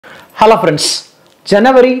Hello friends,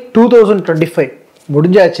 January 2025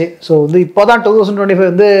 முடிஞ்சாச்சு. So இப்போ தான்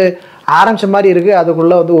 2025 ஆரம்பிச்ச மாதிரி இருக்குது.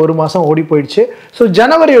 அதுக்குள்ளே ஒரு மாதம் ஓடி போயிடுச்சு. ஸோ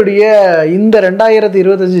ஜனவரியுடைய இந்த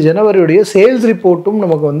 2025 ஜனவரியுடைய சேல்ஸ் ரிப்போர்ட்டும்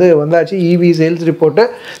நமக்கு வந்தாச்சு. இவி சேல்ஸ் ரிப்போர்ட்டு.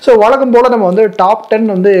 ஸோ வழக்கம் போல் நம்ம டாப்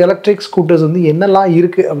 10 எலக்ட்ரிக் ஸ்கூட்டர்ஸ் என்னெல்லாம்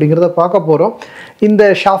இருக்குது அப்படிங்கிறத பார்க்க போகிறோம். இந்த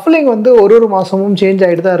ஷஃப்லிங் ஒரு மாதமும் சேஞ்ச்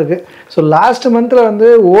ஆகிட்டு தான் இருக்குது. ஸோ லாஸ்ட்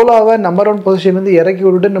மந்தில் ஓலாவை நம்பர் 1 பொசிஷன் இறக்கி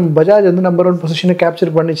விட்டுட்டு நம்ம பஜாஜ் நம்பர் 1 பொசிஷனை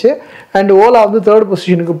கேப்சர் பண்ணிச்சு. அண்ட் ஓலா 3rd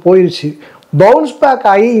பொசிஷனுக்கு போயிடுச்சு. பவுன்ஸ் பேக்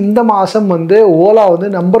ஆகி இந்த மாதம் ஓலா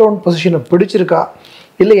நம்பர் 1 பொசிஷனை பிடிச்சிருக்கா,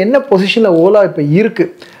 இல்லை என்ன பொசிஷனில் ஓலா இப்போ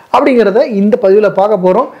இருக்குது அப்படிங்கிறத இந்த பதிவில் பார்க்க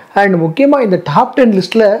போகிறோம். அண்ட் முக்கியமாக இந்த டாப் 10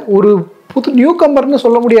 லிஸ்ட்டில் ஒரு புது நியூ கம்பர்னு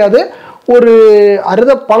சொல்ல முடியாது, ஒரு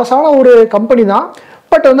பழசான ஒரு கம்பெனி தான்.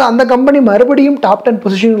 பட் அந்த கம்பெனி மறுபடியும் டாப் 10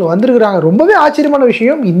 பொசிஷனில் வந்திருக்கிறாங்க. ரொம்பவே ஆச்சரியமான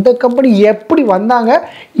விஷயம். இந்த கம்பெனி எப்படி வந்தாங்க,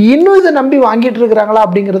 இன்னும் இதை நம்பி வாங்கிட்டு இருக்கிறாங்களா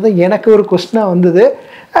அப்படிங்கிறது எனக்கு ஒரு கொஸ்டினாக வந்தது.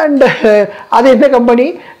 அண்ட் அது என்ன கம்பெனி,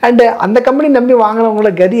 அண்டு அந்த கம்பெனி நம்பி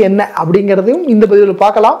வாங்கினவங்களோட கதி என்ன அப்படிங்கிறதையும் இந்த பதிவில்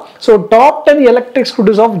பார்க்கலாம். So top 10 electric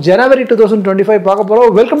scooters of ஜனவரி 2025 பார்க்க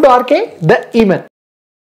போகிறோம். Welcome to RK the Yemen.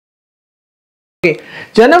 Okay,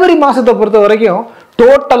 ஜனவரி மாதத்தை பொறுத்த வரைக்கும்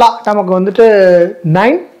டோட்டலாக நமக்கு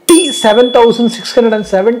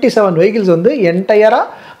 97,677 வெஹிக்கிள்ஸ் என்டையராக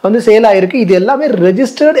சேல் ஆகிருக்கு. இது எல்லாமே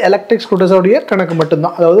ரெஜிஸ்டர்டு எலக்ட்ரிக் ஸ்கூட்டர்ஸோடைய கணக்கு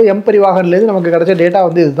மட்டும்தான். அதாவது எம்பரிவாகன்லேருந்து நமக்கு கிடைச்ச டேட்டா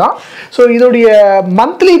இதுதான். ஸோ இதோடைய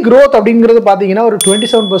மந்த்லி க்ரோத் அப்படிங்கிறது பார்த்தீங்கன்னா ஒரு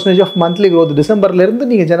 27% ஆஃப் மந்த்லி க்ரோத். டிசம்பர்லேருந்து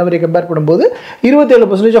நீங்கள் ஜனவரி கம்பேர் பண்ணும்போது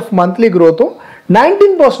 27% ஆஃப் மந்த்லி க்ரோத்தும்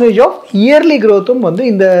 19% ஆஃப் இயர்லி க்ரோத்தும்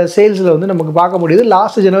இந்த சேல்ஸில் நமக்கு பார்க்க முடியுது.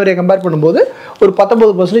 லாஸ்ட் ஜனவரியை கம்பேர் பண்ணும்போது ஒரு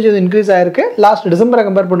 19% இன்க்ரீஸ் ஆயிருக்கு. லாஸ்ட் டிசம்பரை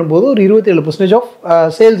கம்பேர் பண்ணும்போது ஒரு 27% ஆஃப்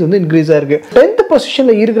சேல்ஸ் இன்க்ரீஸ் ஆயிருக்கு. 10th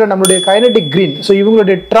பொசிஷனில் இருக்கிற நம்மளுடைய கைனடிக் கிரீன். ஸோ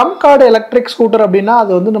இவங்களுடைய ட்ரம்ப் கார்டு எலக்ட்ரிக் ஸ்கூட்டர் அப்படின்னா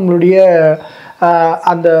அது நம்மளுடைய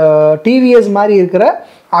அந்த டிவிஎஸ் மாதிரி இருக்கிற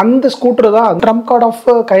அந்த ஸ்கூட்டர் தான் Trump card of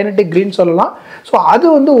kinetic green சொல்லலாம். ஸோ அது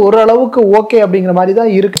ஓரளவுக்கு ஓகே அப்படிங்கிற மாதிரி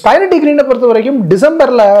தான் இருக்குது. கைனடிக் கிரீனை பொறுத்த வரைக்கும்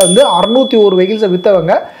டிசம்பரில் 601 வெஹிக்கிள்ஸை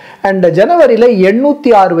விற்றவங்க அண்ட் ஜனவரியில்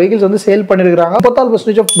 806 வெஹிக்கிள்ஸ் சேல் பண்ணியிருக்கிறாங்க.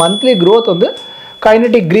 54% of monthly growth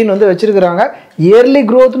kinetic green வச்சிருக்கிறாங்க. இயர்லி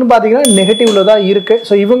க்ரோத்னு பார்த்தீங்கன்னா நெகட்டிவ்ல தான் இருக்குது.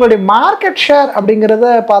 ஸோ இவங்களுடைய மார்க்கெட் ஷேர் அப்படிங்கிறத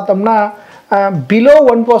பார்த்தோம்னா பிலோ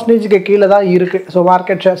 1% கீழே தான் இருக்குது. So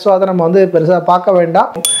market share. ஸோ அதை நம்ம பெருசாக பார்க்க வேண்டாம்.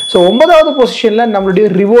 ஸோ 9வது பொசிஷனில் நம்மளுடைய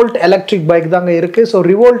ரிவோல்ட் எலக்ட்ரிக் பைக் தாங்க இருக்குது. So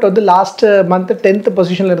revolt last month 10th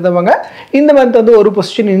பொசிஷனில் இருந்தவங்க இந்த மந்த் ஒரு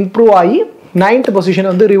பொசிஷன் இம்ப்ரூவ் ஆகி 9th பொசிஷன்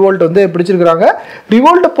ரிவோல்ட் பிடிச்சிருக்கிறாங்க.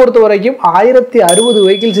 ரிவோல்ட்டை பொறுத்த வரைக்கும் 1060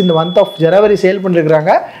 வெஹிக்கிள்ஸ் இந்த மந்த் ஆஃப் ஜனவரி சேல்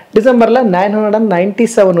பண்ணியிருக்கிறாங்க. டிசம்பரில்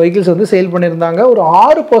 997 வெஹிக்கிள்ஸ் சேல் பண்ணியிருந்தாங்க. ஒரு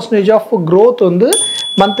 6% of growth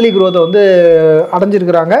monthly க்ரோத்தை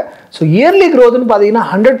அடைஞ்சிருக்கிறாங்க. So yearly க்ரோத்னு பார்த்தீங்கன்னா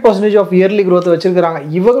 100% ஆஃப் இயர்லி க்ரோத்தை வச்சிருக்கிறாங்க.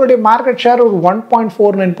 இவங்களுடைய மார்க்கெட் ஷேர் ஒரு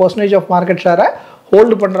 1.49% ஆஃப் மார்க்கெட் ஷேரை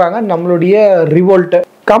ஹோல்டு பண்ணுறாங்க நம்மளுடைய ரிவோல்ட்டு.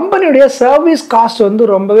 கம்பெனியுடைய சர்வீஸ் காஸ்ட்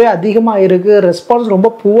ரொம்பவே அதிகமாக இருக்குது, ரெஸ்பான்ஸ் ரொம்ப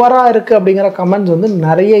புவராக இருக்குது அப்படிங்கிற கமெண்ட்ஸ்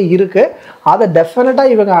நிறைய இருக்குது. அதை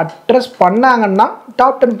டெஃபினட்டாக இவங்க அட்ரஸ் பண்ணாங்கன்னா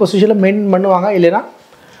டாப் 10 பொசிஷனில் மெயின்டைன் பண்ணுவாங்க. இல்லைன்னா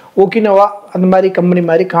ஓகினோவா அந்த மாதிரி கம்பெனி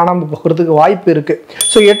மாதிரி காணாமல் போகிறதுக்கு வாய்ப்பு இருக்குது.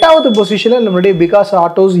 ஸோ 8வது பொசிஷனில் நம்மளுடைய பிகாஸ்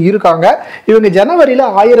ஆட்டோஸ் இருக்காங்க. இவங்க ஜனவரியில்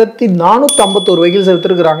 1451 வெஹிக்கிள்ஸ்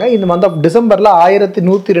விற்றுருக்குறாங்க. இந்த மந்த் ஆஃப் டிசம்பரில்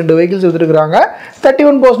 1102 vehicles விற்றுருக்குறாங்க.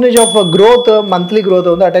 31% of growth monthly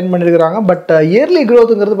க்ரோத்தை attain பண்ணியிருக்கிறாங்க. பட் இயர்லி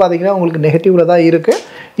க்ரோத்துங்கிறது பார்த்தீங்கன்னா உங்களுக்கு நெகட்டிவ்ல தான் இருக்குது.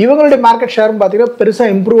 இவங்களுடைய மார்க்கெட் ஷேரும் பார்த்தீங்கன்னா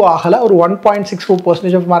பெருசாக இம்ப்ரூவ் ஆகலை. ஒரு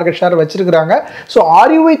 1.64% ஆஃப் மார்க்கெட் ஷேர் வச்சிருக்கிறாங்க. ஸோ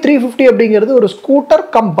RUI 350 அப்படிங்கிறது ஒரு ஸ்கூட்டர்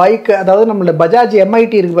கம் பைக், அதாவது நம்மளோட பஜாஜ்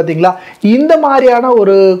MIT இருக்குது பார்த்தீங்களா, இந்த மாதிரியான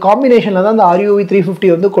ஒரு காம்பினேஷனில் தான் அந்த RUI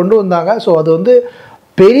 350 கொண்டு வந்தாங்க. ஸோ அது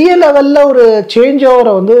பெரிய லெவலில் ஒரு சேஞ்ச்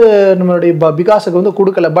ஓவரை நம்மளுடைய பிகாஸுக்கு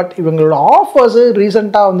கொடுக்கல. பட் இவங்களோட ஆஃபர்ஸ்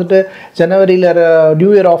ரீசெண்டாக ஜனவரியில் நியூ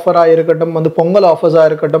இயர் ஆஃபராக இருக்கட்டும், பொங்கல் ஆஃபர்ஸாக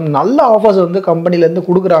இருக்கட்டும், நல்ல ஆஃபர்ஸ் கம்பெனிலேருந்து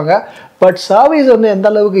கொடுக்குறாங்க. பட் சர்வீஸ் எந்த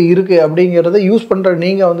அளவுக்கு இருக்குது அப்படிங்கிறத யூஸ் பண்ணுற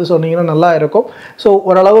நீங்கள் சொன்னீங்கன்னா நல்லா இருக்கும். ஸோ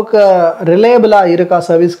ஓரளவுக்கு ரிலையபிளாக இருக்கா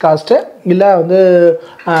சர்வீஸ் காஸ்ட்டு, இல்லை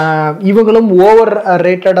இவங்களும் ஓவர்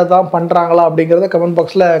ரேட்டடாக தான் பண்ணுறாங்களா அப்படிங்கிறத கமெண்ட்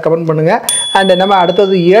பாக்ஸில் கமெண்ட் பண்ணுங்கள். அண்ட் நம்ம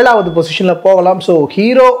அடுத்தது 7வது பொசிஷனில் போகலாம். So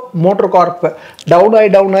hero motor corp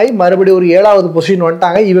down ஆகி மறுபடியும் ஒரு 7வது பொசிஷன்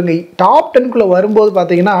வந்துட்டாங்க. இவங்க டாப் 10க்குள்ளே வரும்போது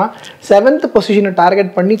பார்த்தீங்கன்னா 7th பொசிஷனை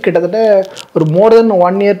டார்கெட் பண்ணி கிட்டத்தட்ட ஒரு மோர் தென்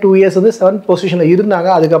 1 year 2 years 7th பொசிஷனில் இருந்தாங்க.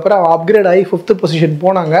 அதுக்கப்புறம் அப்கிரேட் ஆகி 5th பொசிஷன்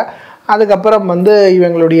போனாங்க. அதுக்கப்புறம் வந்து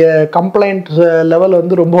இவங்களுடைய கம்ப்ளைண்ட் லெவல்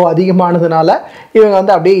வந்து ரொம்ப அதிகமானதுனால இவங்க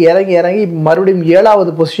வந்து அப்படியே இறங்கி மறுபடியும்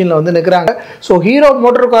 7வது பொசிஷனில் வந்து நிற்கிறாங்க. ஸோ ஹீரோ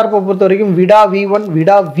மோட்டார் கார்ப்பை பொறுத்த வரைக்கும் விடா V1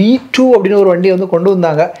 விடா V2 அப்படின்னு ஒரு வண்டியை வந்து கொண்டு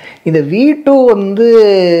வந்தாங்க. இந்த V2 வந்து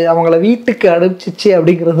அவங்கள வீட்டுக்கு அனுப்பிச்சிச்சு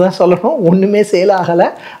அப்படிங்கிறது தான் சொல்லணும். ஒன்றுமே சேல் ஆகலை.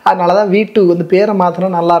 அதனால தான் V2 வந்து பேரை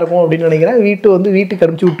மாற்றினா நல்லாயிருக்கும் அப்படின்னு நினைக்கிறேன். V2 வந்து வீட்டுக்கு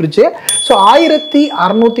அனுப்பிச்சி விட்டுருச்சு. ஸோ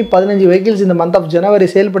 1615 வெஹிக்கிள்ஸ் இந்த மந்த் ஆஃப் ஜனவரி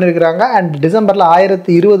சேல் பண்ணியிருக்கிறாங்க. அண்ட் டிசம்பரில்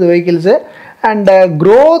 1020 வெஹிக்கிள்ஸு. அண்ட்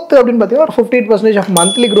க்ரோத் அப்படின்னு பார்த்தீங்கன்னா ஒரு 15% ஆஃப்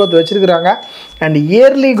மந்த்லி க்ரோத் வச்சுருக்கிறாங்க. அண்ட்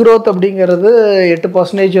இயர்லி க்ரோத் அப்படிங்கிறது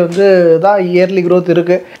 8% வந்து தான் இயர்லி க்ரோத்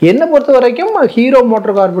இருக்குது. என்னை பொறுத்த வரைக்கும் hero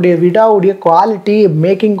motor கார்ப்புடைய விடாவுடைய quality,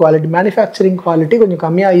 making quality, manufacturing quality கொஞ்சம்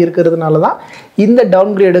கம்மியாக இருக்கிறதுனால தான் இந்த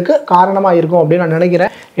டவுன்கிரேடுக்கு காரணமாக இருக்கும் அப்படின்னு நான்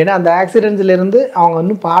நினைக்கிறேன். ஏன்னா அந்த ஆக்சிடென்ட்ஸ்லேருந்து அவங்க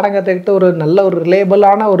இன்னும் பாடம் கற்றுக்கிட்ட ஒரு நல்ல ஒரு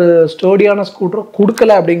ரிலேபிளான ஒரு ஸ்டோடியான ஸ்கூட்டர்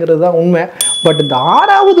கொடுக்கல அப்படிங்கிறது தான் உண்மை. பட் இந்த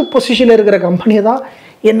 6வது பொசிஷனில் இருக்கிற கம்பெனியை தான்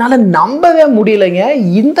என்னால் நம்பவே முடியலைங்க.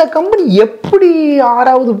 இந்த கம்பெனி எப்படி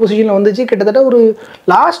 6வது பொசிஷனில் வந்துச்சு? கிட்டத்தட்ட ஒரு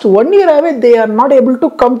last 1 இயராகவே they are not able to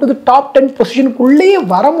come to the top 10 பொசிஷனுக்குள்ளேயே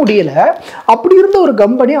வர முடியலை. அப்படி இருந்த ஒரு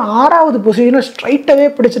கம்பெனி 6வது பொசிஷனை ஸ்ட்ரைட்டாகவே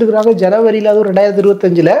பிடிச்சிருக்கிறாங்க ஜனவரியில், அதுவும்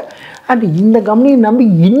 2025. அண்ட் இந்த கம்பெனியை நம்பி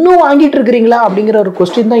இன்னும் வாங்கிட்டு இருக்கிறீங்களா அப்படிங்கிற ஒரு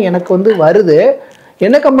கொஸ்டின் தான் எனக்கு வந்து வருது.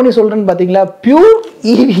 என்ன கம்பெனி சொல்கிறேன்னு பார்த்தீங்களா?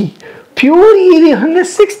 பியூர் ஈவி வந்து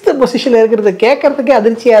 6th பொசிஷனில் இருக்கிறது கேட்கறதுக்கே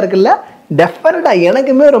அதிர்ச்சியாக இருக்குல்ல. டெஃபினட்டாக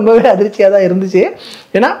எனக்குமே ரொம்பவே அதிர்ச்சியாக தான் இருந்துச்சு.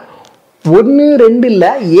 ஏன்னா 1 2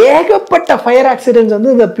 இல்லை, ஏகப்பட்ட ஃபயர் ஆக்சிடென்ட்ஸ்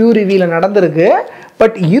வந்து இந்த பியூர் ஈவியில் நடந்திருக்கு.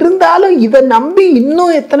 பட் இருந்தாலும் இதை நம்பி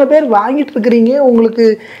இன்னும் எத்தனை பேர் வாங்கிட்டு இருக்கிறீங்க? உங்களுக்கு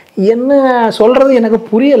என்ன சொல்கிறது எனக்கு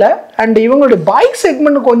புரியலை. அண்ட் இவங்களுடைய பைக்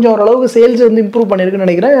செக்மெண்ட் கொஞ்சம் ஓரளவுக்கு சேல்ஸ் வந்து இம்ப்ரூவ் பண்ணியிருக்குன்னு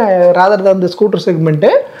நினைக்கிறேன். ராதர் தான் இந்த ஸ்கூட்டர்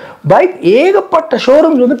செக்மெண்ட்டு. பைக் ஏகப்பட்ட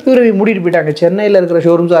ஷோரூம்ஸ் வந்து பியூர் ஈவி மூடிட்டு போயிட்டாங்க. சென்னையில் இருக்கிற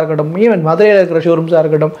ஷோரூம்ஸாக இருக்கட்டும், ஈவன் மதுரையில் இருக்கிற ஷோரூம்ஸாக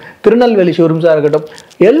இருக்கட்டும், திருநெல்வேலி ஷோரூம்ஸாக இருக்கட்டும்,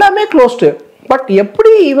 எல்லாமே க்ளோஸ்டு. பட்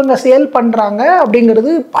எப்படி இவங்க சேல் பண்ணுறாங்க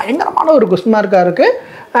அப்படிங்கிறது பயங்கரமான ஒரு கொஸ்டின் மார்க்காக இருக்குது.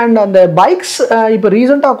 அண்ட் அந்த பைக்ஸ் இப்போ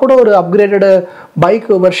ரீசெண்டாக கூட ஒரு அப்கிரேடடு பைக்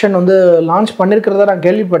வெர்ஷன் வந்து லான்ச் பண்ணியிருக்கிறத நான்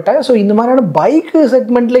கேள்விப்பட்டேன். ஸோ இந்த மாதிரியான பைக்கு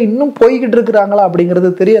செக்மெண்ட்டில் இன்னும் போய்கிட்டு இருக்கிறாங்களா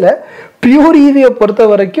அப்படிங்கிறது தெரியலை. பியூர் ஈவியை பொறுத்த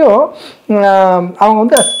வரைக்கும் அவங்க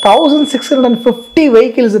வந்து 1650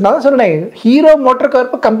 வெஹிக்கிள்ஸ்னால தான் சொன்னேன். ஹீரோ மோட்டார்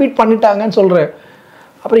கார்ப்பை கம்ப்ளீட் பண்ணிட்டாங்கன்னு சொல்கிறேன்.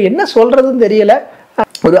 அப்புறம் என்ன சொல்கிறதுன்னு தெரியலை.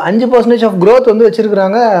 ஒரு 5% ஆஃப் க்ரோத் வந்து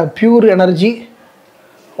வச்சுருக்கிறாங்க பியூர் எனர்ஜி.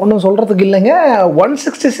 ஒன்றும் சொல்கிறதுக்கு இல்லைங்க.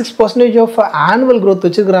 166% ஆஃப் ஆனுவல் க்ரோத்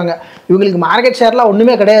வச்சுருக்கிறாங்க. இவங்களுக்கு மார்க்கெட் ஷேர்லாம்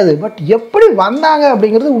ஒன்றுமே கிடையாது. பட் எப்படி வந்தாங்க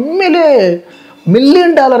அப்படிங்கிறது உண்மையிலே $1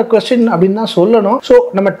 மில்லியன் கொஸ்டின் அப்படின்னு தான் சொல்லணும். ஸோ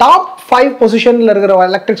நம்ம டாப் 5 பொசிஷனில் இருக்கிற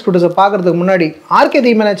எலக்ட்ரிக் ஸ்கூட்டர்ஸை பார்க்குறதுக்கு முன்னாடி ஆர்கே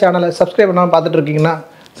தீமேன சேனலை சப்ஸ்கிரைப் பண்ணாமல் பார்த்துட்டு இருக்கீங்கன்னா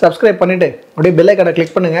சப்ஸ்கிரைப் பண்ணிவிட்டு அப்படியே பெல் ஐகானை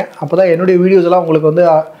கிளிக் பண்ணுங்கள். அப்போ தான் என்னுடைய வீடியோஸ் எல்லாம் உங்களுக்கு வந்து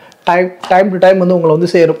டைம் டு டைம் வந்து உங்களை வந்து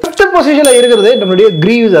சேரும். 5th பொசிஷனில் இருக்கிறது நம்மளுடைய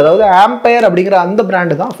கிரீவ்ஸ், அதாவது ஆம்பயர் அப்படிங்கிற அந்த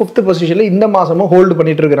பிராண்டு தான் 5th பொசிஷனில் இந்த மாதமும் ஹோல்டு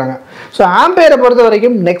பண்ணிட்டு இருக்கிறாங்க. ஸோ ஆம்பயரை பொறுத்த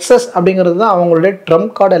வரைக்கும் நெக்ஸஸ் அப்படிங்கிறது தான் அவங்களுடைய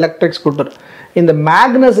ட்ரம்ப் கார்டு எலக்ட்ரிக் ஸ்கூட்டர். இந்த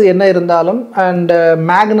மேக்னஸ் என்ன இருந்தாலும் and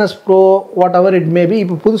Magnus bro what ever it maybe,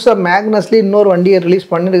 இப்போ புதுசாக மேக்னஸ்லேயே இன்னொரு வண்டியை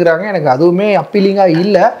ரிலீஸ் பண்ணியிருக்கிறாங்க. எனக்கு அதுவுமே அப்பீலிங்காக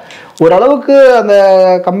இல்லை. ஓரளவுக்கு அந்த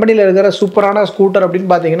கம்பெனியில் இருக்கிற சூப்பரான ஸ்கூட்டர்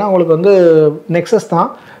அப்படின்னு பார்த்தீங்கன்னா உங்களுக்கு வந்து நெக்ஸஸ் தான்.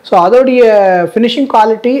 ஸோ அதோடைய ஃபினிஷிங்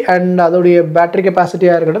குவாலிட்டி அண்ட் அதோடைய பேட்டரி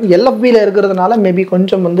கெப்பாசிட்டியாக இருக்கட்டும், எல்எஃபியில் இருக்கிறதுனால மேபி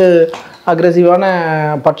கொஞ்சம் வந்து அக்ரெசிவான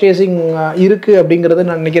பர்ச்சேசிங் இருக்குது அப்படிங்கிறது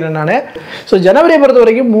நான் நினைக்கிறேன் நான். ஸோ ஜனவரியை பொறுத்த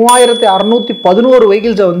வரைக்கும் 3611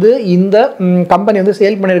 வெஹிக்கிள்ஸை வந்து இந்த கம்பெனி வந்து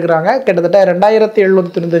சேல் பண்ணியிருக்கிறாங்க. கிட்டத்தட்ட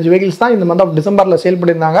 2795 வெஹிக்கிள்ஸ் தான் இந்த மந்த் ஆஃப் டிசம்பரில் சேல்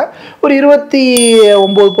பண்ணியிருந்தாங்க. ஒரு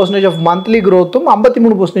 29% ஆஃப் மந்த்லி க்ரோத்தும்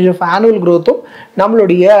 53% ஆஃப் ஆனுவல் க்ரோத்தும்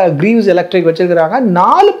நம்மளுடைய கிரீவ்ஸ் எலக்ட்ரிக் வச்சுருக்கிறாங்க.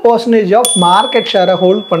 4% ஆஃப் மார்க்கெட் ஷேரை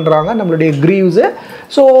ஹோல்ட் பண்ணுறாங்க நம்மளுடைய கிரீவ்ஸு.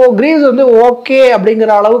 ஸோ கிரீவ்ஸ் வந்து ஓகே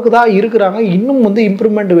அப்படிங்கிற அளவுக்கு தான் இருக்கிறாங்க. இன்னும் வந்து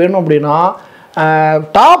இம்ப்ரூவ்மெண்ட் வேணும் அப்படின்னா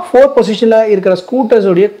டாப் 4 பொசிஷனில் இருக்கிற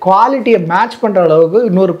ஸ்கூட்டர்ஸோடைய குவாலிட்டியை மேட்ச் பண்ணுற அளவுக்கு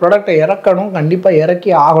இன்னொரு ப்ராடக்டை இறக்கணும், கண்டிப்பாக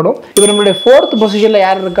இறக்கி ஆகணும். இப்போ நம்மளுடைய 4th பொசிஷனில்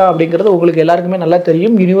யார் இருக்கா அப்படிங்கிறது உங்களுக்கு எல்லாருக்குமே நல்லா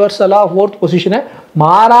தெரியும். யூனிவர்சலாக 4th பொசிஷனை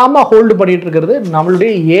மாறாமல் ஹோல்டு பண்ணிகிட்டு இருக்கிறது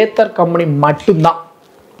நம்மளுடைய ஏத்தர் கம்பெனி மட்டும்தான்.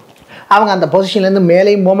 அவங்க அந்த பொசிஷன்லேருந்து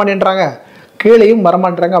மேலேயும் போக மாட்டேன்றாங்க, கீழேயும்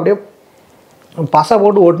வரமாட்டேறாங்க. அப்படியே பசை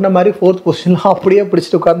போட்டு ஒட்டின மாதிரி 4th பொசிஷனில் அப்படியே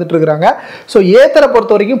பிடிச்சிட்டு உட்காந்துட்டு இருக்கிறாங்க. ஸோ ஏத்தரை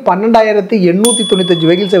பொறுத்த வரைக்கும் 12895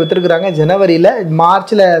 வெஹிக்கிள்ஸை விற்றுருக்குறாங்க ஜனவரியில்.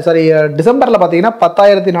 டிசம்பரில் பார்த்தீங்கன்னா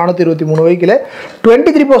 10423 வெஹிக்கிள்,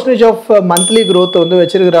 23% ஆஃப் மந்த்லி க்ரோத் வந்து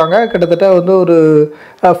வச்சுருக்கிறாங்க. கிட்டத்தட்ட வந்து ஒரு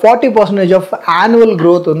 40% ஆஃப் ஆனுவல்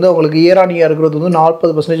க்ரோத் வந்து அவங்களுக்கு இயர் ஆன் இயர் க்ரோத் வந்து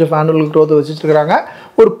 40% ஆஃப் ஆனுவல் க்ரோத் வச்சுருக்கிறாங்க.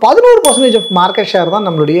 ஒரு 11% ஆஃப் மார்க்கெட் ஷேர் தான்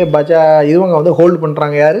நம்மளுடைய இவங்க வந்து ஹோல்டு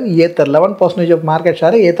பண்ணுறாங்க. யார்? Ather. 11% of market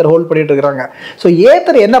share Ather hold பண்ணிட்டு இருக்கிறாங்க. ஸோ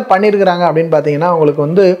ஏத்தர் என்ன பண்ணியிருக்கிறாங்க அப்படின்னு பார்த்தீங்கன்னா உங்களுக்கு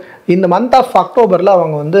வந்து இந்த மந்த் ஆஃப் அக்டோபரில்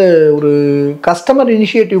அவங்க வந்து ஒரு கஸ்டமர்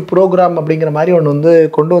இனிஷியேட்டிவ் ப்ரோக்ராம் அப்படிங்கிற மாதிரி ஒன்று வந்து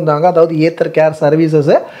கொண்டு வந்தாங்க. அதாவது ஏத்தர் கேர்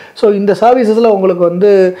சர்வீசஸ்ஸு. ஸோ இந்த சர்வீசஸில் உங்களுக்கு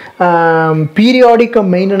வந்து பீரியாடிக்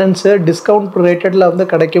மெயின்டெனன்ஸு டிஸ்கவுண்ட் ரேட்டடில் வந்து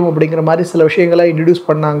கிடைக்கும் அப்படிங்கிற மாதிரி சில விஷயங்களை இன்ட்ரடியூஸ்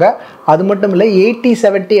பண்ணாங்க. அது மட்டும் இல்லை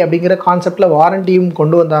 80/70 அப்படிங்கிற கான்செப்டில் வாரண்டியும்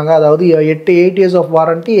கொண்டு வந்தாங்க. அதாவது 8 years of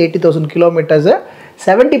warranty, 80,000 kilometres,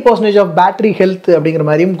 70% of battery health அப்படிங்கிற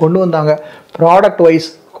மாதிரியும் கொண்டு வந்தாங்க. ப்ராடக்ட் வைஸ்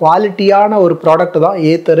குவாலிட்டியான ஒரு ப்ராடக்ட் தான்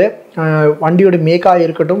ஏத்தரு. வண்டியோட மேக்காக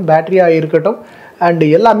இருக்கட்டும், பேட்டரியாக இருக்கட்டும், அண்டு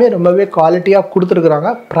எல்லாமே ரொம்பவே குவாலிட்டியாக கொடுத்துருக்குறாங்க.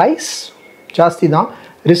 ப்ரைஸ் ஜாஸ்தி தான்.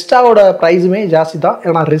 ரிஸ்டாவோட ப்ரைஸுமே ஜாஸ்தி தான்.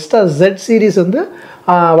 ஏன்னா ரிஸ்டா Z சீரீஸ் வந்து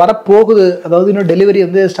வரப்போகுது. அதாவது இன்னும் டெலிவரி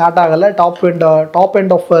வந்து ஸ்டார்ட் ஆகலை. Top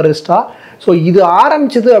end of ரிஸ்டா. ஸோ இது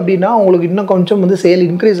ஆரம்பிச்சது அப்படின்னா உங்களுக்கு இன்னும் கொஞ்சம் வந்து சேல்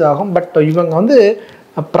இன்க்ரீஸ் ஆகும். பட் இவங்க வந்து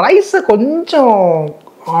ப்ரைஸை கொஞ்சம்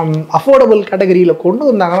அஃபோர்டபுள் கேட்டகரியில் கொண்டு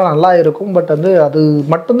வந்தாங்கன்னா நல்லா இருக்கும். பட் வந்து அது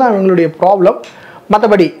மட்டும்தான் இவங்களுடைய ப்ராப்ளம்.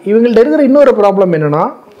 மற்றபடி இவங்கள்ட்ட இருக்கிற இன்னொரு ப்ராப்ளம் என்னென்னா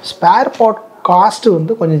ஸ்பேர் பார்ட் காஸ்ட்டு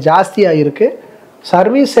வந்து கொஞ்சம் ஜாஸ்தியாக இருக்குது.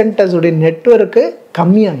 சர்வீஸ் சென்டர்ஸுடைய நெட்வொர்க்கு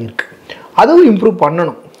கம்மியாக இருக்குது. அதுவும் இம்ப்ரூவ்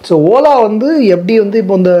பண்ணணும். ஸோ ஓலா வந்து எப்படி வந்து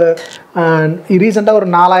இப்போ இந்த ரீசெண்டாக ஒரு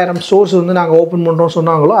 4000 ஸ்டோர்ஸ் வந்து நாங்கள் ஓப்பன் பண்ணுறோம்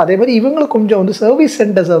சொன்னாங்களோ அதே மாதிரி இவங்களுக்கு கொஞ்சம் வந்து சர்வீஸ்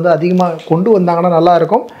சென்டர்ஸை வந்து அதிகமாக கொண்டு வந்தாங்கன்னா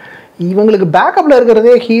நல்லாயிருக்கும். இவங்களுக்கு பேக்கப்பில்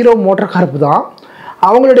இருக்கிறதே ஹீரோ மோட்டார் கார்ப் தான்.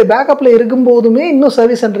 அவங்களுடைய பேக்கப்பில் இருக்கும்போதுமே இன்னும்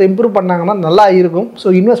சர்வீஸ் சென்டர் இம்ப்ரூவ் பண்ணாங்கன்னா நல்லா இருக்கும். ஸோ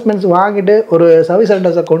இன்வெஸ்ட்மெண்ட்ஸ் வாங்கிட்டு ஒரு சர்வீஸ்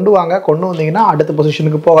சென்டர்ஸை கொண்டு வந்தீங்கன்னா அடுத்த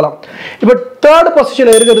பொசிஷனுக்கு போகலாம். இப்போ தேர்ட்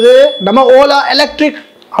பொசிஷனில் இருக்கிறது நம்ம ஓலா எலக்ட்ரிக்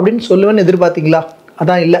அப்படின்னு சொல்லுவேன்னு எதிர்பார்த்தீங்களா?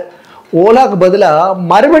 அதான் இல்லை. ஓலாவுக்கு பதிலாக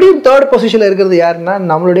மறுபடியும் தேர்ட் பொசிஷனில் இருக்கிறது யாருன்னா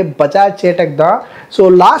நம்மளுடைய பஜாஜ் சேட்டக் தான். ஸோ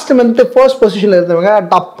லாஸ்ட் மந்த்து ஃபர்ஸ்ட் பொசிஷனில் இருந்தவங்க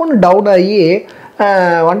டப்புன்னு டவுன் ஆகி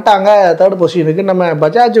வந்துட்டாங்க தேர்ட் பொசிஷனுக்கு. நம்ம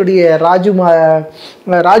பஜாஜுடைய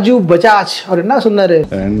ராஜு பஜாஜ் அவர் என்ன சொன்னார்?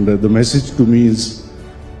 And the message to me is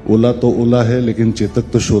ओला तो ओला है लेकिन चेतक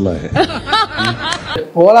तो शोला है.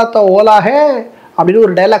 ஓலா தோ ஓலா ஹே அப்படின்னு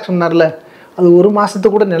ஒரு டைலாக் சொன்னார்ல, அது ஒரு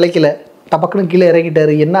மாதத்துக்கு கூட நிலைக்கல. டபக்குன்னு கீழே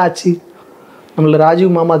இறங்கிட்டார். என்ன ஆச்சு நம்மள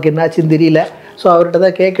ராஜீவ் மாமாவுக்கு என்ன ஆச்சுன்னு தெரியல. ஸோ அவர்கிட்ட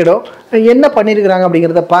தான் கேட்கணும் என்ன பண்ணியிருக்கிறாங்க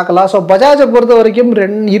அப்படிங்கிறத பார்க்கலாம். ஸோ பஜாஜை பொறுத்த வரைக்கும்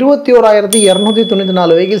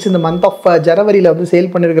 21,294 வெஹிக்கிள்ஸ் இந்த மந்த் ஆஃப் ஜனவரியில் வந்து சேல்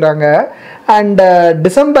பண்ணியிருக்கிறாங்க. அண்ட்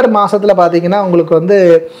டிசம்பர் மாதத்தில் பார்த்தீங்கன்னா உங்களுக்கு வந்து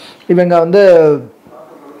இவங்க வந்து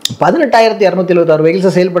 18,276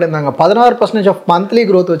 வெஹிக்கிள்ஸை சேல் பண்ணியிருந்தாங்க. 16% ஆஃப் மந்த்லி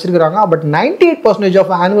க்ரோத் வச்சுருக்கிறாங்க. பட் 98%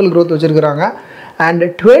 ஆஃப் ஆனுவல் க்ரோத் வச்சுருக்கிறாங்க. அண்ட்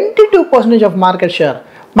 22% ஆஃப்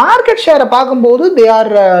மார்க்கெட் ஷேரை பார்க்கும்போது they are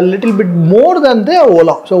little bit more then the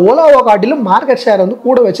Ola. So ஓலாவை காட்டிலும் மார்க்கெட் ஷேர் வந்து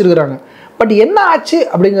கூட வச்சுருக்கிறாங்க. பட் என்ன ஆச்சு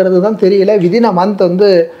அப்படிங்கிறது தான் தெரியல. விதின் அ மந்த் வந்து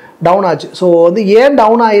டவுன் ஆச்சு. ஸோ வந்து ஏன்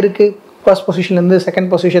டவுன் ஆகிருக்கு? First பொசிஷன்லேருந்து second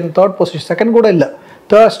position, third position, second கூட இல்லை,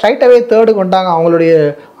 ஸ்ட்ரைட்டாகவே தேர்டுக்கு வந்துட்டாங்க. அவங்களுடைய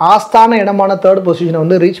ஆஸ்தான இடமான தேர்ட் பொசிஷனை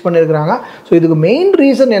வந்து ரீச் பண்ணியிருக்கிறாங்க. ஸோ இதுக்கு மெயின்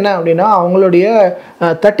ரீசன் என்ன அப்படின்னா அவங்களுடைய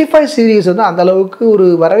 35 சீரீஸ் வந்து அந்தளவுக்கு ஒரு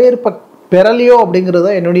வரவேற்பை பெறலையோ அப்படிங்கிறது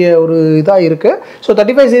தான் என்னுடைய ஒரு இதாக இருக்குது. ஸோ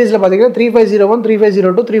 35 சீரீஸில் பார்த்தீங்கன்னா 3501,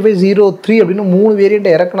 3502, 3503 அப்படின்னு 3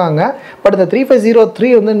 வேரியண்ட்டை இறக்குனாங்க. பட் இந்த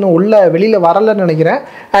 3503 வந்து இன்னும் வெளியில் வரலன்னு நினைக்கிறேன்.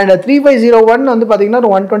 அண்ட் 3501 வந்து பார்த்தீங்கன்னா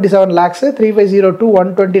 127 lakhs, 3502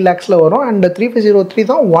 120 lakhஸில் வரும். அண்ட் 3503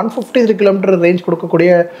 தான் 153 கிலோமீட்டர் ரேஞ்ச்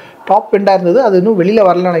கொடுக்கக்கூடிய டாப் எண்டாக இருந்தது. அது இன்னும் வெளியில்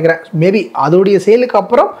வரலன்னு நினைக்கிறேன். மேபி அதோடைய சேலுக்கு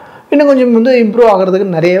அப்புறம் இன்னும் கொஞ்சம் வந்து இம்ப்ரூவ் ஆகிறதுக்கு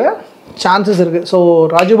நிறைய சான்சஸ் இருக்குது. So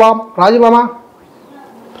Raju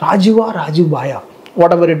paya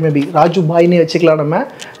what ever it may be, Raju Payne வச்சுக்கலாம் நம்ம.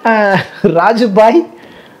 ராஜு பாய்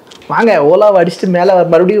வாங்க, ஓலாவை அடிச்சுட்டு மேலே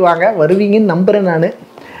மறுபடியும் வாங்க, வருவீங்கன்னு நம்புகிறேன் நான்.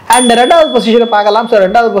 அண்ட் ரெண்டாவது பொசிஷனை பார்க்கலாம். ஸோ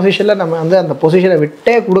ரெண்டாவது பொசிஷனில் நம்ம வந்து அந்த பொசிஷனை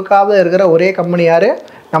விட்டே கொடுக்காத இருக்கிற ஒரே கம்பெனி யார்?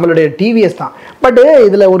 நம்மளுடைய டிவிஎஸ் தான். பட்டு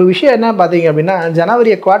இதில் ஒரு விஷயம் என்ன பார்த்தீங்க அப்படின்னா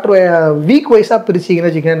ஜனவரியை வீக் வைஸாக பிரிச்சிங்கன்னு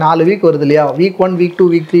வச்சுக்கோங்க. 4 வீக் வருது இல்லையா? வீக் 1, வீக் 2,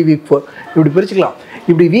 வீக் 3, வீக் 4 இப்படி பிரிச்சுக்கலாம்.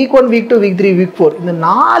 இப்படி வீக் 1, வீக் 2, வீக் 3, வீக் 4 இந்த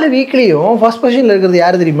 4 வீக்லேயும் ஃபர்ஸ்ட் பொசிஷனில் இருக்கிறது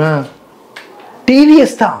யார் தெரியுமா?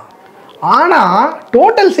 டிவிஎஸ் தான். ஆனால்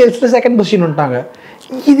டோட்டல் சேல்ஸில் செகண்ட் பொசிஷன் வந்துட்டாங்க.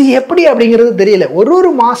 இது எப்படி அப்படிங்கிறது தெரியல.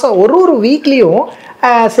 ஒரு மாதம் ஒரு வீக்லேயும்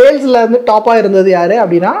சேல்ஸில் வந்து டாப்பாக இருந்தது யார்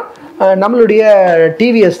அப்படின்னா நம்மளுடைய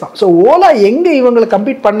டிவிஎஸ் தான். ஸோ ஓலா எங்கே இவங்களை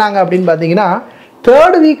கம்பீட் பண்ணாங்க அப்படின்னு பார்த்தீங்கன்னா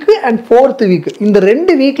third week and fourth week இந்த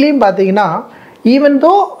 2 வீக்லேயும் பார்த்தீங்கன்னா ஈவன்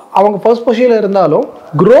தோ அவங்க ஃபர்ஸ்ட் பொசிஷனில் இருந்தாலும்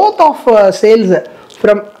growth of sales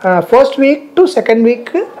from first week to second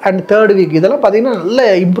week and third week இதெல்லாம் பார்த்தீங்கன்னா நல்ல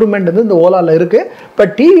இம்ப்ரூவ்மெண்ட் வந்து இந்த ஓலாவில் இருக்குது.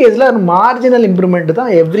 பட் டிவிஎஸில் மார்ஜினல் இம்ப்ரூவ்மெண்ட்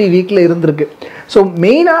தான் எவ்ரி வீக்கில் இருந்திருக்கு. ஸோ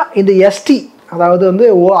மெயினாக இந்த எஸ்டி அதாவது வந்து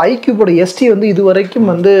ஐக்யூபோட எஸ்டி வந்து இது வரைக்கும்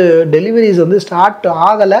வந்து டெலிவரிஸ் வந்து ஸ்டார்ட்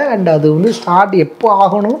ஆகலை. அண்ட் அது வந்து ஸ்டார்ட் எப்போ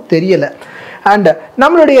ஆகணும் தெரியலை. அண்ட்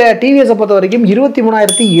நம்மளுடைய டிவிஎஸை பொறுத்த வரைக்கும்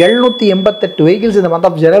 23,788 வெஹிக்கிள்ஸ் இந்த மந்த்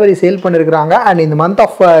ஆஃப் ஜனவரி சேல் பண்ணியிருக்கிறாங்க. அண்ட் இந்த மந்த்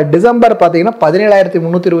ஆஃப் டிசம்பர் பார்த்தீங்கன்னா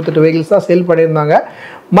 17,328 வெஹிக்கிள்ஸ் தான் சேல் பண்ணியிருந்தாங்க.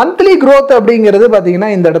 மந்த்லி க்ரோத் அப்படிங்கிறது பார்த்தீங்கன்னா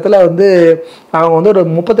இந்த இடத்துல வந்து அவங்க வந்து ஒரு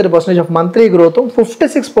 38% ஆஃப் மந்த்லி க்ரோத்தும்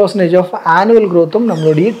 56% ஆஃப் ஆனுவல் க்ரோத்தும்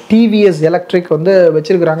நம்மளுடைய டிவிஎஸ் எலக்ட்ரிக் வந்து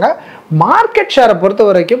வச்சிருக்கிறாங்க. மார்க்கெட் ஷேரை பொறுத்த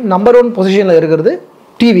வரைக்கும் நம்பர் 1 பொசிஷனில் இருக்கிறது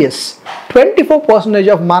TVS. 24%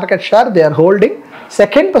 of market share they are holding.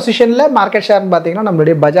 Second பொசிஷனில் மார்க்கெட் ஷேர்னு பார்த்தீங்கன்னா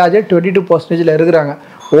நம்மளுடைய பஜாஜ் 22% இருக்கிறாங்க.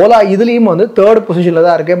 ஓலா இதுலேயும் வந்து தேர்ட் பொசிஷனில்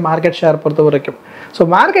தான் இருக்குது மார்க்கெட் ஷேர் பொறுத்த வரைக்கும். ஸோ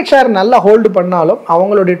மார்க்கெட் ஷேர் நல்லா ஹோல்டு பண்ணாலும்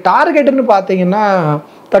அவங்களுடைய டார்கெட்டுன்னு பார்த்தீங்கன்னா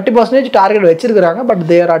 30% டார்கெட் வச்சிருக்கிறாங்க. பட்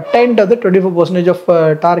தேர் அட்டைன்ட் வந்து 24% ஆஃப்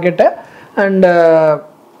டார்கெட்டை. அண்ட்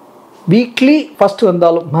வீக்லி ஃபஸ்ட்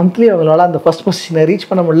வந்தாலும் மந்த்லி அவங்களால அந்த ஃபஸ்ட் பொசிஷனை ரீச்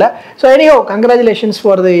பண்ண முடியல. So anyhow congratulations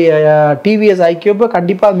for the TVS iQube.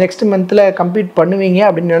 கண்டிப்பாக நெக்ஸ்ட் மந்தில் கம்ப்ளீட் பண்ணுவீங்க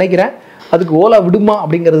அப்படின்னு நினைக்கிறேன். அதுக்கு ஓலா விடுமா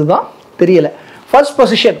அப்படிங்கிறது தான் தெரியலை. ஃபர்ஸ்ட்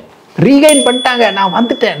பொசிஷன் ரீகைன் பண்ணிட்டாங்க. நான்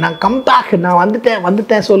வந்துட்டேன், நான் கம்பேக், நான்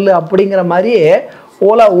வந்துட்டேன் சொல்லு அப்படிங்கிற மாதிரியே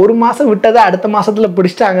ஓலா ஒரு மாதம் விட்டதை அடுத்த மாதத்தில்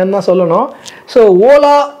பிடிச்சிட்டாங்கன்னு தான் சொல்லணும். ஸோ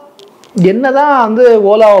ஓலா என்ன தான் வந்து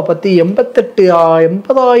ஓலாவை பற்றி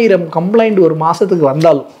 80,000 கம்ப்ளைண்ட் ஒரு மாதத்துக்கு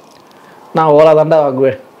வந்தாலும் நான் ஓலா தாண்டா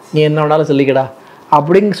வாங்குவேன், நீ என்ன வேணாலும் சொல்லிக்கடா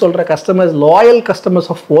அப்படின்னு சொல்கிற customers, loyal customers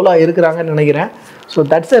of Ola இருக்கிறாங்கன்னு நினைக்கிறேன். So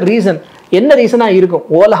that's a reason. என்ன ரீசனாக இருக்கும்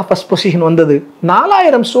ஓலா ஃபஸ்ட் பொசிஷன் வந்தது?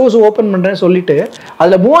 4000 ஸ்டோர்ஸ் ஓப்பன் பண்ணுறேன்னு சொல்லிட்டு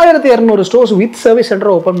அதில் 3200 stores with service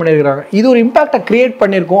centre open பண்ணியிருக்கிறாங்க. இது ஒரு இம்பாக்டை க்ரியேட்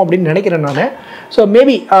பண்ணியிருக்கோம் அப்படின்னு நினைக்கிறேன் நான். So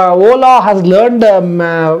maybe Ola has learnt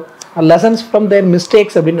lessons from there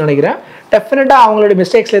mistakes அப்படின்னு நினைக்கிறேன். டெஃபினட்டாக அவங்களுடைய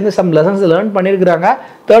மிஸ்டேக்ஸ்லேருந்து சம் லெசன்ஸ் லேர்ன் பண்ணியிருக்கிறாங்க.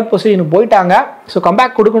 தேர்ட் பொசிஷனுக்கு போயிட்டாங்க. ஸோ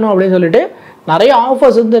கம்பேக் கொடுக்கணும் அப்படின்னு சொல்லிட்டு நிறைய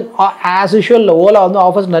ஆஃபர்ஸ் வந்து ஆஸ் யூஷுவல் ஓலா வந்து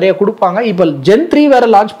ஆஃபர்ஸ் நிறைய கொடுப்பாங்க. இப்போ Gen 3 வேறு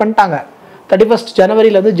லான்ச் பண்ணிட்டாங்க. 31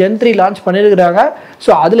 ஜனவரியிலேருந்து Gen 3 லான்ச் பண்ணியிருக்கிறாங்க. ஸோ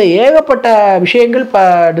அதில் ஏகப்பட்ட விஷயங்கள் இப்போ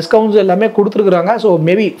டிஸ்கவுண்ட்ஸ் எல்லாமே கொடுத்துருக்குறாங்க. ஸோ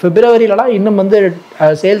மேபி பிப்ரவரியிலலாம் இன்னும் வந்து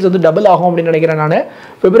சேல்ஸ் வந்து டபுள் ஆகும் அப்படின்னு நினைக்கிறேன் நான்.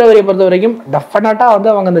 பிப்ரவரியை பொறுத்த வரைக்கும் டெஃபினட்டாக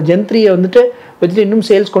வந்து அவங்க அந்த Gen 3 வந்துட்டு வச்சுட்டு இன்னும்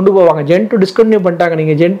சேல்ஸ் கொண்டு போவாங்க. Gen 2 டிஸ்கண்டினியூ பண்ணிட்டாங்க.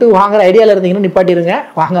 நீங்கள் Gen 2 வாங்குற ஐடியாவில் இருந்தீங்கன்னா நிப்பாட்டிடுங்க,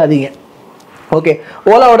 வாங்காதீங்க. ஓகே,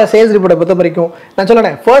 ஓலாவோட சேல்ஸ் ரிப்போர்ட்டை பொறுத்த வரைக்கும் நான்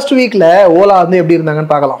சொல்லணேன். ஃபர்ஸ்ட் வீக்கில் ஓலா வந்து எப்படி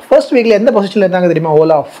இருந்தாங்கன்னு பார்க்கலாம். ஃபர்ஸ்ட் வீக்கில் எந்த பொசிஷனில் இருந்தாங்க தெரியுமா?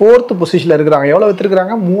 ஓலா 4th பொசிஷனில் இருக்கிறாங்க. எவ்வளோ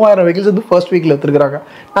விற்றுருக்காங்க? 3000 வெஹிக்கிள்ஸ் வந்து ஃபர்ஸ்ட் வீக்கில் விற்றுருக்காங்க.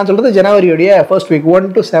 நான் சொல்கிறது ஜனவரியோடைய ஃபர்ஸ்ட் வீக் 1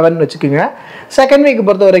 to 7 வச்சுக்கோங்க. செகண்ட் வீக்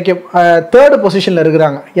பொறுத்த வரைக்கும் 3rd பொசிஷனில்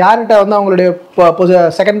இருக்கிறாங்க. யார்கிட்ட வந்து அவங்களுடைய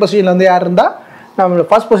செகண்ட் பொசிஷனில் வந்து யார் இருந்தால், நம்ம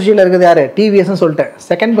ஃபர்ஸ்ட் பொசிஷனில் இருக்கிறது யார்? டிவிஎஸ்ன்னு சொல்லிட்டேன்.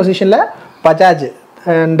 செகண்ட் பொசிஷனில் பஜாஜ்.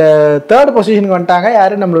 அண்ட் தேர்ட் பொசிஷனுக்கு வந்துட்டாங்க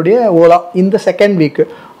யார்? நம்மளுடைய ஓலா. இந்த second week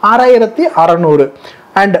 6600.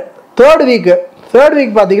 And third week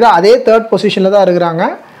பார்த்தீங்கன்னா அதே தேர்ட் பொசிஷனில் தான் இருக்கிறாங்க.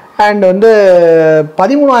 அண்ட் வந்து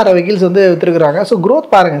 13000 வெஹிக்கிள்ஸ் வந்து விற்றுருக்குறாங்க. ஸோ க்ரோத்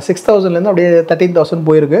பாருங்கள், 6000லேருந்து அப்படியே 13000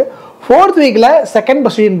 போயிருக்கு. ஃபோர்த் வீக்கில் செகண்ட்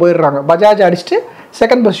பொசிஷன் போயிடுறாங்க. பஜாஜ் அடிச்சுட்டு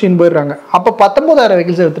செகண்ட் பொசிஷன் போயிடுறாங்க. அப்போ 19000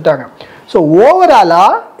 வெஹிக்கிள்ஸை விற்றுட்டாங்க. ஸோ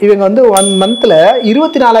ஓவராலாக இவங்க வந்து 1 மந்தில்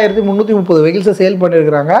 24330 வெஹிக்கிள்ஸை சேல்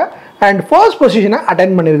பண்ணியிருக்கிறாங்க. அண்ட் ஃபர்ஸ்ட் பொசிஷனை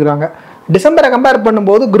அட்டைன் பண்ணியிருக்கிறாங்க. டிசம்பரை கம்பேர்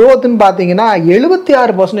பண்ணும்போது க்ரோத்துன்னு பார்த்தீங்கன்னா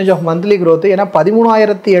 76% ஆஃப் மந்த்லி க்ரோத்து. ஏன்னா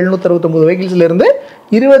 13769 வெஹிக்கிள்ஸ்லேருந்து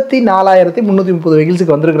 24330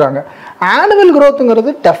 வெஹிக்கிள்ஸுக்கு வந்திருக்கிறாங்க. ஆனுவல்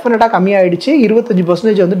க்ரோத்துங்கிறது டெஃபினட்டாக கம்மியாயிடுச்சு.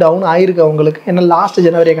 25% வந்து டவுன் ஆயிருக்கு அவங்களுக்கு. ஏன்னா லாஸ்ட்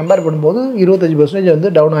ஜனவரியை கம்பேர் பண்ணும்போது 25%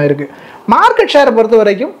 வந்து டவுன் ஆயிருக்கு. மார்க்கெட் ஷேரை பொறுத்த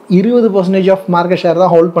வரைக்கும் 20% ஆஃப் மார்க்கெட் ஷேர்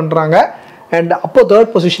தான் ஹோல்ட் பண்ணுறாங்க. அண்ட் அப்போ தேர்ட்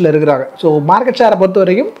பொசிஷனில் இருக்கிறாங்க. ஸோ மார்க்கெட் ஷேரை பொறுத்த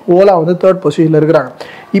வரைக்கும் ஓலா வந்து தேர்ட் பொசிஷனில் இருக்கிறாங்க.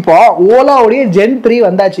 இப்போ ஓலாவுடைய Gen 3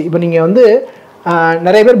 வந்தாச்சு. இப்போ நீங்கள் வந்து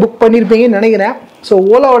நிறைய பேர் புக் பண்ணியிருப்பீங்கன்னு நினைக்கிறேன். ஸோ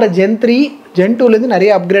ஓலாவோட Gen 3 Gen 2லேருந்து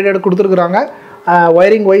நிறைய அப்கிரேடட் கொடுத்துருக்குறாங்க.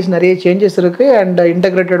 ஒயரிங் வைஸ் நிறைய சேஞ்சஸ் இருக்குது. And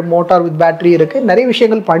integrated motor with battery இருக்குது. நிறைய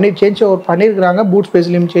விஷயங்கள் சேஞ்ச் ஓவர் பண்ணியிருக்கிறாங்க. பூட்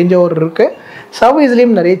ஸ்பேஸ்லேயும் சேஞ்ச் ஓவர் இருக்குது.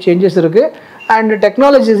 சர்வீஸ்லேயும் நிறைய சேஞ்சஸ் இருக்குது. அண்ட்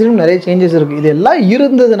டெக்னாலஜிஸ்லையும் நிறைய சேஞ்சஸ் இருக்குது. இது எல்லாம்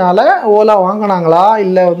இருந்ததுனால ஓலா வாங்கினாங்களா,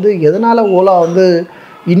 இல்லை வந்து எதனால் ஓலா வந்து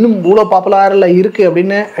இன்னும் இவ்வளோ பாப்புலரில் இருக்குது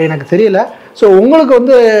அப்படின்னு எனக்கு தெரியல. ஸோ உங்களுக்கு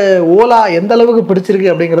வந்து ஓலா எந்த அளவுக்கு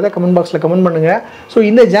பிடிச்சிருக்கு அப்படிங்கிறத கமெண்ட் பாக்ஸில் கமெண்ட் பண்ணுங்கள். ஸோ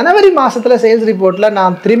இந்த ஜனவரி மாதத்தில் சேல்ஸ் ரிப்போர்ட்டில்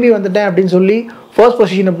நான் திரும்பி வந்துட்டேன் அப்படின்னு சொல்லி ஃபர்ஸ்ட்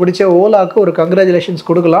பொசிஷனை பிடிச்ச ஓலாவுக்கு ஒரு கங்க்ராச்சுலேஷன்ஸ்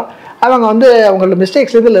கொடுக்கலாம். அவங்க வந்து அவங்களோட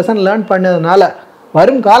மிஸ்டேக்ஸ்லேருந்து லெசன் லேர்ன் பண்ணதுனால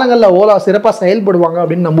வரும் காலங்களில் ஓலா சிறப்பாக செயல்படுவாங்க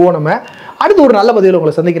அப்படின்னு நம்புவோம். நம்ம அடுத்து ஒரு நல்ல பதிவில்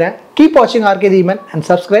உங்களை சந்திக்கிறேன். கீப் வாட்சிங் RK தீமன் and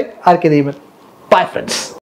subscribe RK தீமன். Bye friends.